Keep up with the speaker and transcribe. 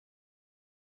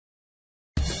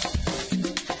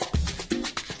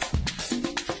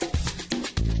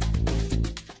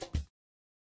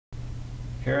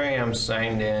Here I am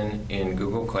signed in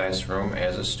Google Classroom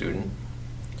as a student.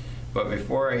 But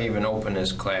before I even open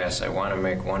this class, I want to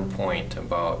make one point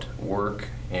about work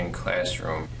in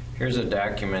Classroom. Here's a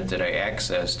document that I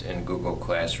accessed in Google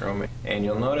Classroom, and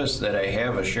you'll notice that I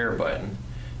have a share button,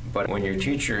 but when your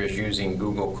teacher is using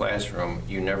Google Classroom,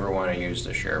 you never want to use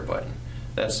the share button.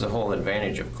 That's the whole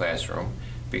advantage of Classroom,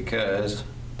 because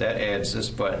that adds this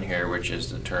button here, which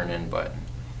is the turn in button.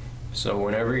 So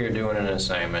whenever you're doing an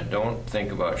assignment, don't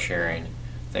think about sharing,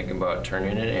 think about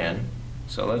turning it in.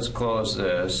 So let's close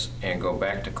this and go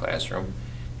back to Classroom.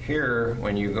 Here,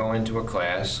 when you go into a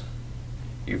class,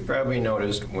 you've probably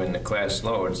noticed when the class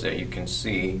loads that you can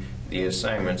see the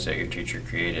assignments that your teacher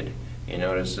created. You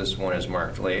notice this one is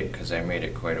marked late because I made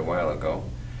it quite a while ago.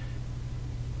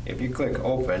 If you click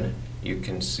Open, you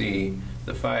can see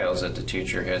the files that the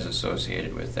teacher has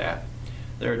associated with that.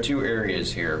 There are two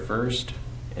areas here. First,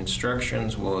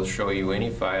 Instructions will show you any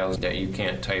files that you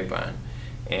can't type on,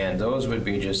 and those would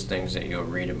be just things that you'll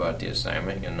read about the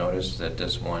assignment. You'll notice that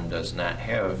this one does not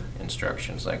have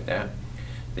instructions like that.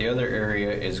 The other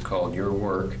area is called Your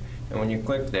Work, and when you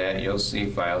click that, you'll see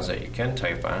files that you can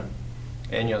type on,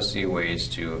 and you'll see ways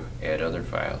to add other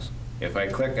files. If I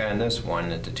click on this one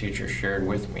that the teacher shared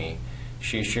with me,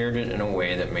 she shared it in a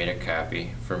way that made a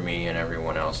copy for me and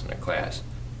everyone else in the class.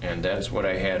 And that's what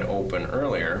I had open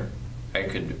earlier. I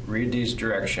could read these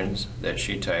directions that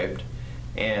she typed,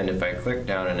 and if I click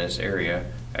down in this area,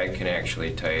 I can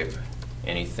actually type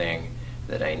anything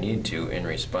that I need to in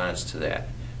response to that.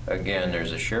 Again,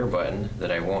 there's a share button that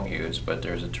I won't use, but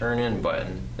there's a turn in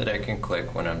button that I can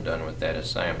click when I'm done with that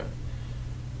assignment.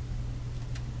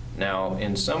 Now,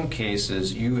 in some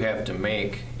cases, you have to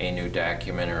make a new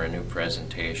document or a new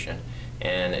presentation,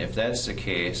 and if that's the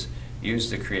case, use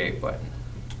the Create button.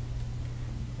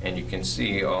 And you can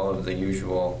see all of the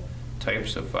usual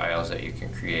types of files that you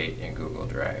can create in Google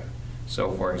Drive.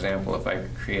 So for example, if I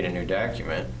create a new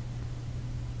document,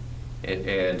 it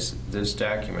adds this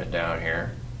document down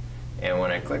here, and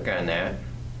when I click on that,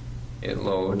 it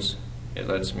loads. It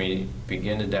lets me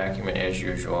begin the document as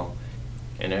usual,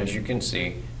 and as you can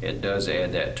see, it does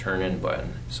add that turn in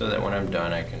button so that when I'm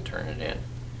done I can turn it in.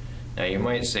 Now you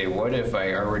might say, what if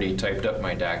I already typed up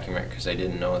my document because I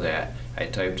didn't know that? I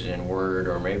typed it in Word,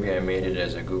 or maybe I made it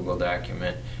as a Google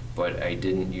document, but I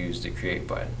didn't use the Create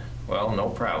button. Well, no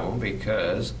problem,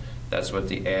 because that's what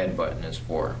the Add button is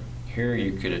for. Here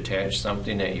you could attach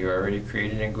something that you already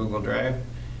created in Google Drive.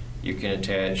 You can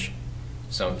attach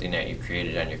something that you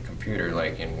created on your computer,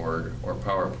 like in Word or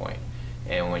PowerPoint.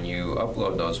 And when you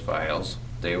upload those files,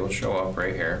 they will show up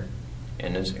right here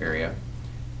in this area.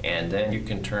 And then you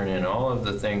can turn in all of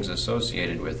the things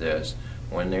associated with this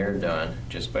when they're done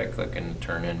just by clicking the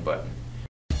Turn In button.